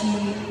that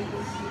she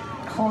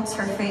holds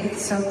her faith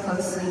so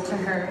closely to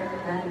her.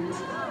 And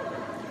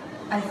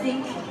I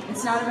think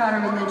it's not about a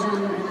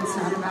religion and it's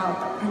not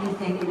about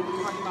anything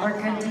or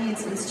good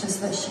deeds. It's just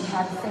that she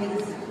had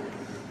faith.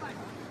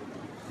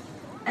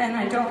 And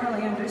I don't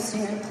really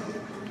understand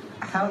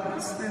how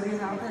this really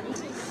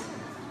happened,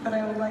 but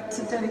I would like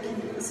to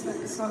dedicate this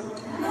next song.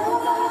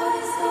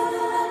 Nobody's gonna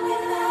love me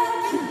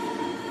like you.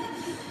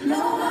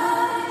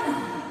 Nobody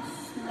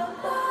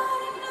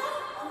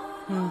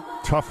knows.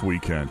 Tough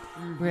weekend.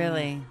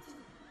 Really?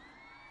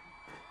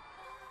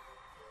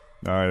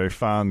 All right, I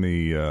found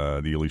the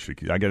Alicia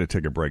Keys. I got to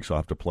take a break, so I'll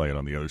have to play it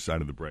on the other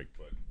side of the break.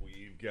 But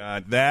we've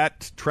got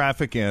that,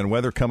 traffic, and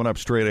weather coming up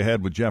straight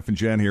ahead with Jeff and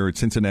Jen here at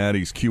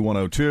Cincinnati's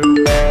Q102.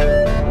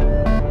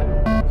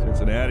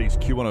 Cincinnati's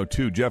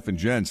Q102, Jeff and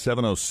Jen,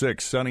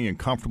 7:06. Sunny and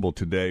comfortable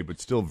today, but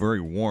still very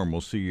warm.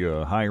 We'll see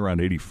high around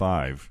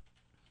 85.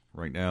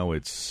 Right now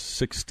it's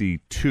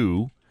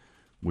 62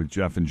 with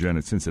Jeff and Jen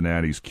at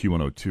Cincinnati's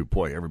Q102.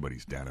 Boy,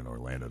 everybody's down in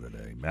Orlando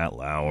today. Matt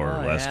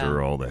Lauer,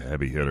 Lester, all the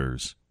heavy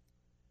hitters.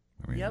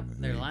 I mean, yep,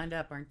 they're lined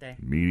up, aren't they?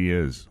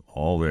 Media is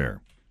all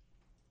there.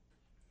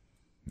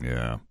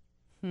 Yeah.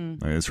 I mean,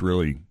 it's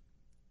really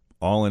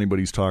all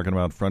anybody's talking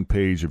about, front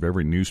page of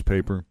every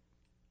newspaper,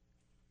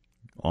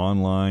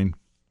 online,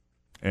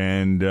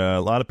 and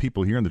a lot of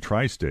people here in the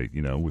tri-state,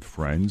 with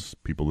friends,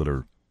 people that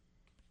are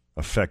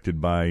affected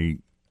by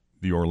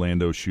the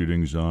Orlando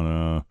shootings on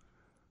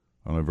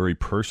a very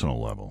personal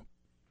level.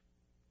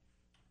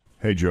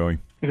 Hey, Joey.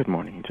 Good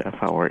morning, Jeff.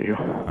 How are you?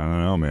 I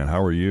don't know, man.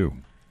 How are you?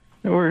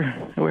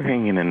 We're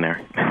hanging in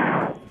there.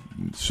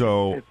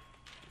 So,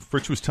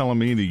 Fritz was telling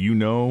me that you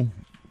know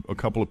a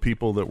couple of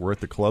people that were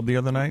at the club the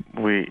other night.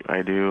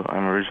 I do.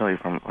 I'm originally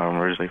from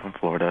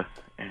Florida,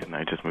 and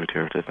I just moved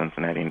here to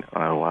Cincinnati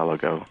a while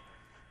ago.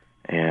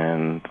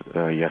 And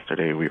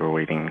yesterday we were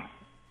waiting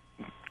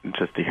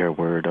just to hear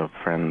word of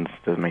friends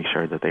to make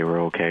sure that they were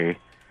okay.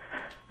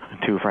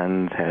 2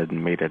 friends had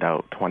made it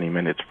out 20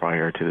 minutes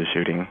prior to the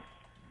shooting.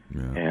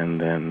 Yeah. And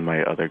then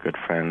my other good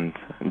friend,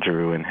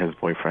 Drew, and his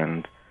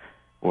boyfriend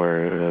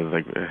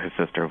his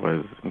sister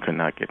could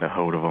not get a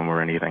hold of him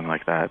or anything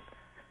like that.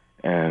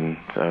 And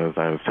as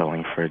I was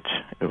telling Fritz,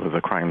 it was a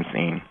crime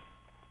scene.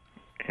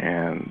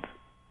 And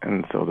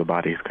so the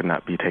bodies could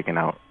not be taken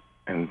out.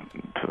 And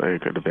so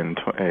it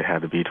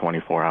had to be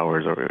 24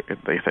 hours, or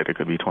they said it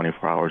could be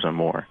 24 hours or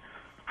more.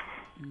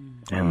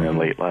 And then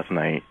late last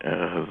night,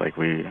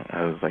 we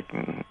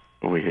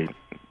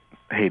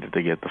hated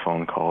to get the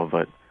phone call,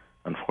 but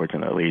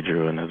unfortunately,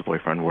 Drew and his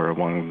boyfriend were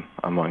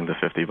among the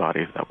 50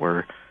 bodies that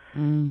were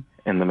in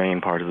the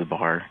main part of the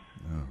bar.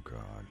 Oh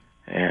God!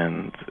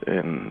 And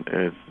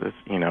it's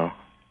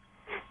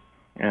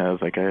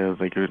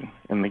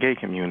in the gay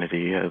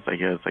community,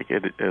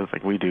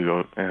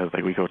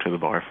 we go to the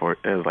bar for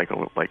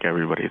like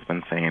everybody's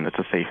been saying, it's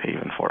a safe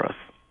haven for us.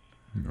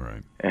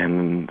 Right.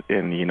 And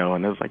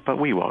but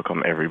we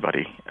welcome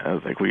everybody.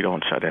 We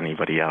don't shut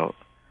anybody out.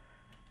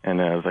 And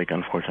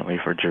unfortunately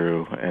for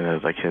Drew, and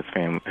his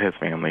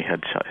family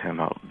had shut him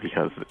out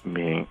because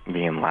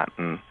being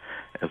Latin,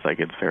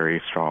 it's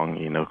very strong,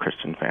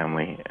 Christian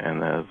family,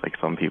 and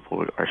some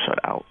people are shut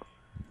out.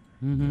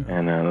 Mm-hmm.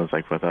 And then it was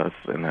with us,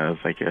 and it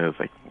was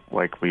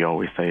like we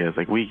always say,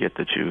 we get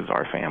to choose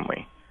our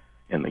family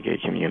in the gay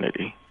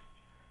community.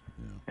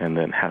 Yeah. And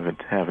then have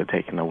it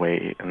taken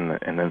away in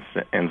this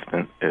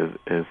instant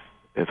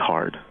is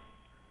hard.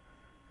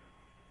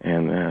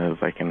 And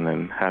and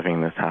then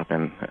having this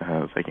happen,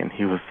 and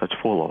he was such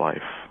full of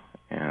life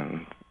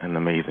and an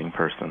amazing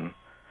person.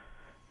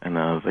 And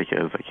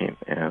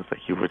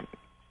you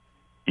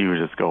would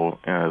just go,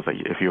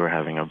 if you were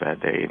having a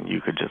bad day, and you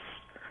could just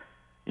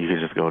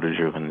go to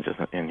Drew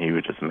and he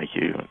would just make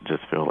you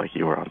just feel like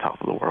you were on top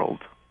of the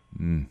world.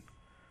 Mm.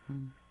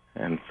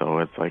 And so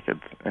it's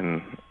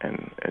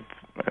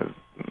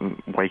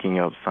waking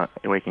up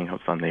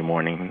Sunday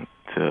morning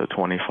to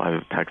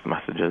 25 text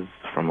messages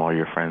from all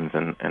your friends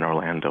in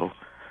Orlando,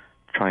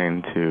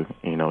 trying to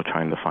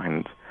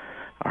find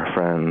our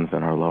friends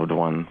and our loved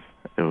ones.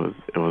 It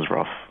was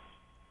rough.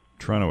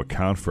 Trying to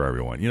account for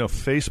everyone.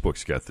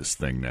 Facebook's got this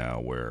thing now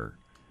where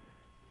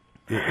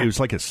it was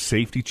like a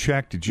safety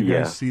check. Did you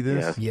guys see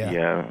this?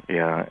 Yeah.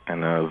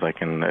 And it was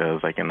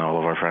all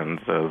of our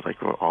friends.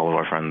 All of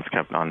our friends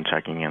kept on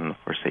checking in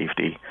for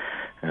safety.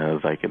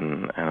 And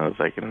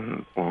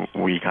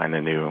we kind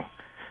of knew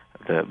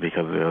that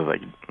because it was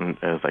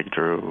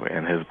Drew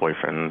and his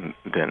boyfriend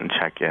didn't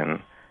check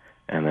in,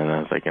 and then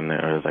it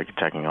was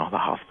checking all the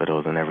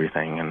hospitals and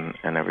everything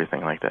and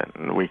everything like that.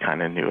 And we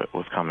kind of knew it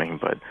was coming,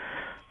 but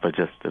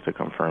just to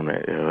confirm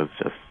it, it was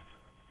just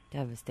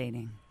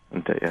devastating.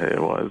 It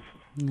was.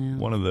 Yeah.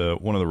 One of the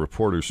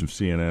reporters from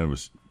CNN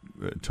was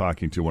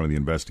talking to one of the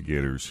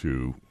investigators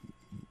who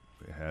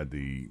had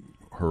the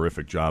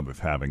horrific job of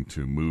having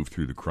to move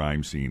through the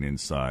crime scene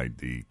inside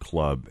the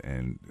club,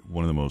 and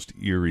one of the most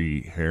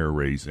eerie,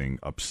 hair-raising,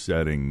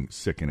 upsetting,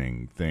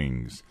 sickening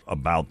things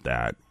about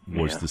that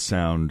was the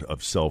sound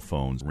of cell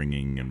phones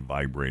ringing and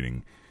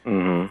vibrating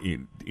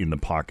in the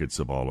pockets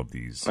of all of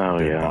these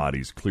dead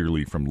bodies,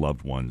 clearly from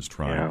loved ones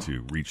trying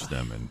to reach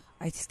them and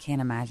I just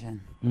can't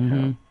imagine.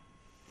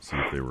 see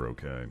if they were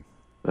okay.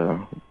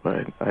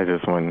 But I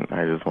just wanted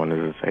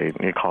to say,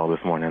 call this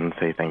morning and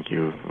say thank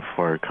you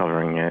for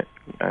covering it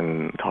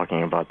and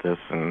talking about this,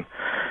 and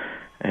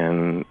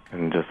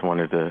just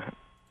wanted to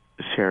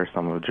share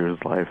some of Drew's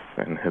life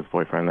and his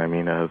boyfriend. I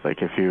mean, I was like,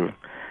 if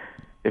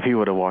he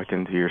would have walked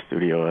into your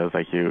studio, I was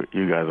like, you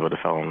guys would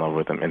have fell in love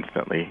with him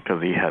instantly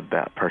because he had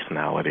that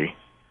personality,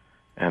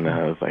 and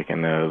I was like,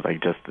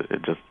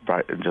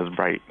 just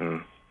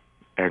brighten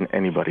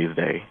anybody's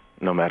day,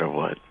 no matter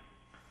what.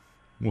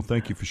 Well,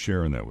 thank you for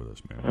sharing that with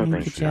us, man.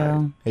 Thank you,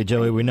 Joe. Hey,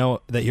 Joey, we know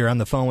that you're on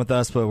the phone with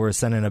us, but we're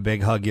sending a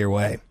big hug your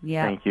way.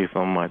 Yeah. Thank you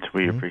so much.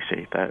 We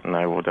appreciate that, and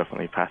I will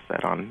definitely pass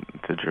that on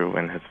to Drew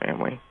and his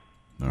family.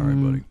 All right,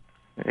 buddy.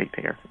 Take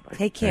care.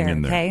 Take care,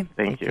 okay?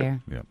 Thank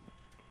you. Yeah.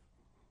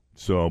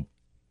 So,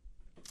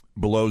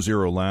 Below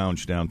Zero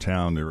Lounge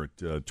downtown, they're at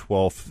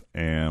 12th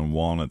and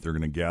Walnut. They're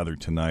going to gather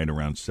tonight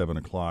around 7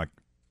 o'clock.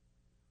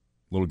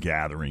 Little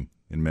gathering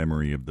in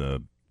memory of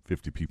the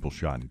 50 people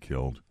shot and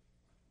killed.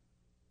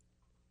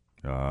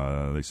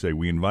 They say,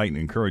 we invite and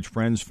encourage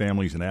friends,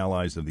 families, and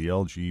allies of the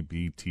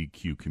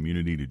LGBTQ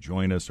community to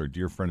join us. Our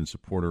dear friend and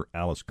supporter,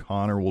 Alice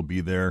Connor, will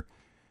be there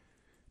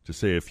to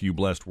say a few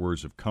blessed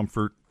words of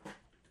comfort.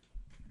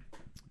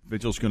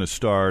 Vigil's going to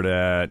start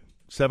at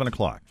 7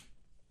 o'clock,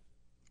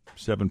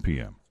 7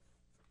 p.m.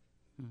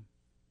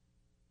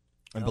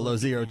 And Below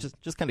Zero,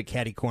 just kind of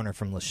catty corner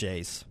from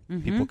Lachey's.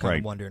 People kind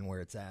of wondering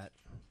where it's at.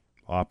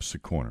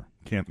 Opposite corner.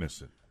 Can't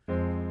miss it.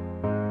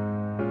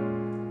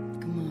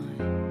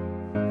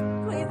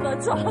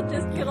 Let's all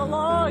just get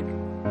along.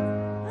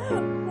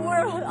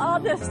 We're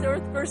on this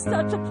earth for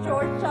such a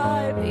short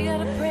time. We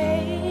gotta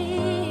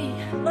pray.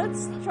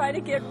 Let's try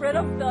to get rid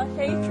of the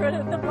hatred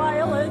and the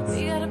violence.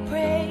 We gotta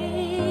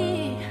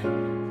pray.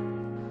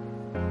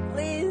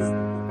 Please.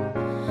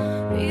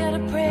 We gotta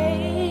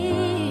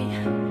pray.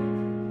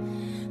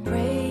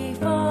 Pray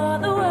for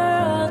the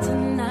world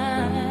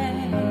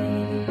tonight.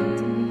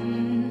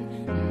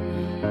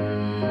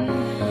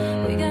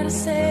 We gotta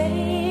save.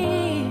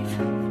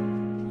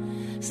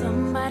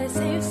 Somebody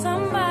save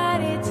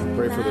somebody tonight.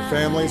 Pray for the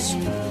families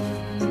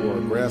who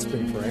are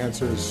grasping for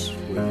answers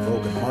with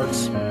broken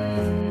hearts.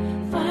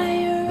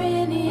 Fire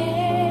in the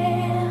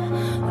air.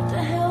 What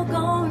the hell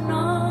going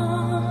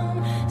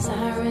on?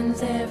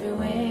 Sirens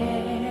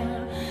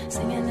everywhere.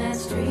 Singing that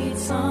street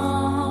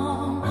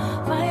song.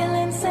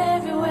 Violence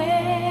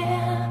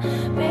everywhere.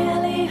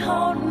 Barely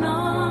holding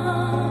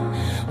on.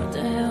 What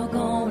the hell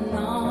going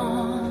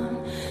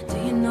on? Do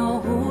you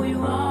know who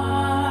you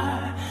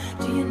are?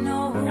 Do you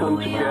know who come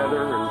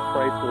together and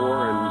pray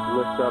for and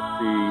lift up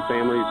the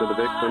families of the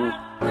victims.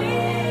 We're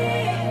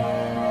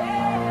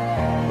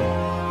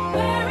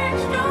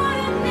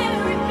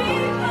extraordinary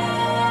people,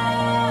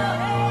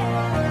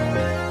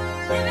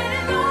 living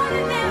an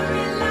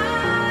ordinary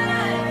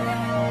life.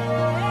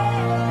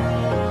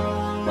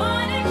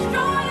 One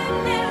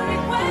extraordinary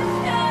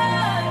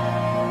question.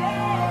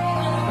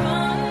 We're gonna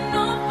run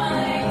no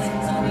fight,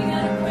 so we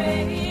gotta pray.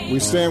 We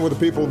stand with the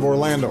people of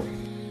Orlando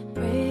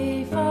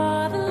Pray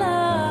for the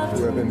love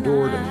who have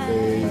endured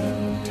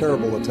a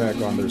terrible attack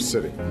on their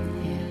city.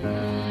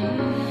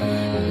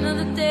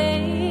 another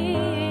day.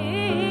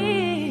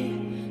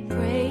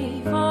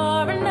 Pray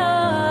for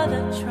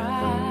another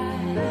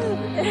try.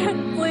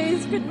 And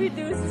please, could we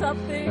do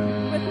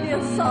something with the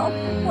assault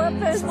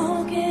weapons?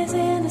 Smoke is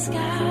in the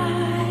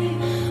sky.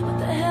 What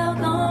the hell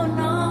going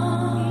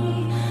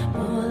on?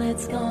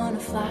 Bullets gonna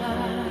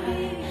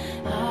fly.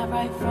 High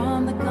right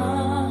from the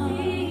gun.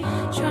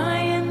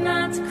 Trying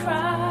not to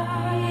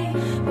cry.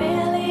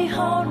 Barely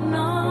holding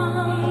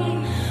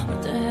on.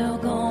 What the hell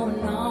going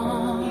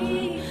on?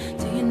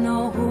 Do you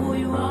know who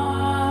you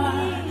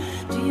are?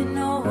 Do you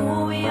know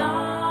who we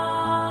are?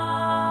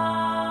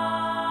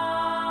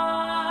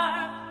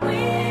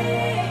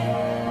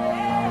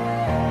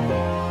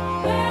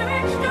 We're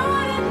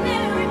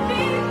extraordinary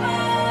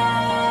people,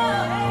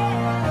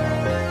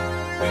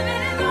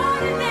 living an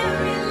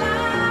ordinary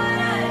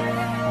life.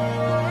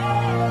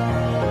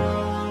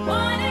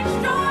 One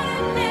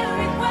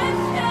extraordinary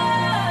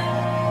question: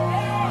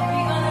 are we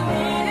gonna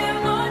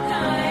live or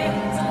die?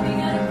 So we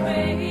gotta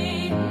pray.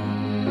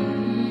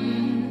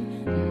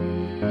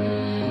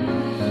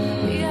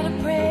 We gotta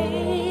pray.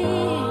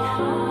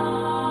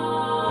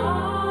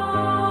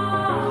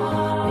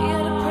 We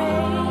gotta pray.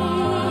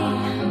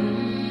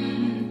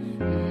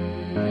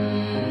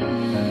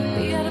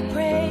 We gotta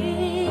pray.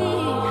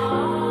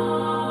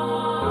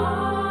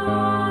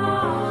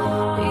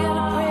 We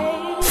gotta pray.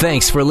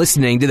 Thanks for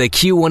listening to the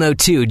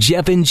Q102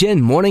 Jeff and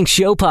Jen Morning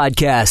Show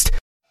podcast.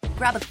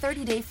 Grab a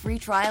 30-day free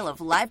trial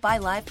of Live by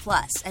Live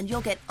Plus, and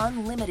you'll get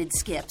unlimited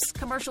skips,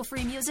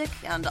 commercial-free music,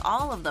 and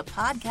all of the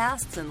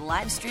podcasts and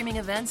live streaming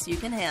events you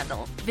can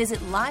handle. Visit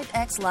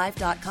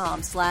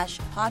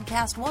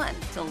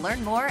livexlive.com/podcast1 to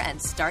learn more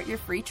and start your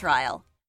free trial.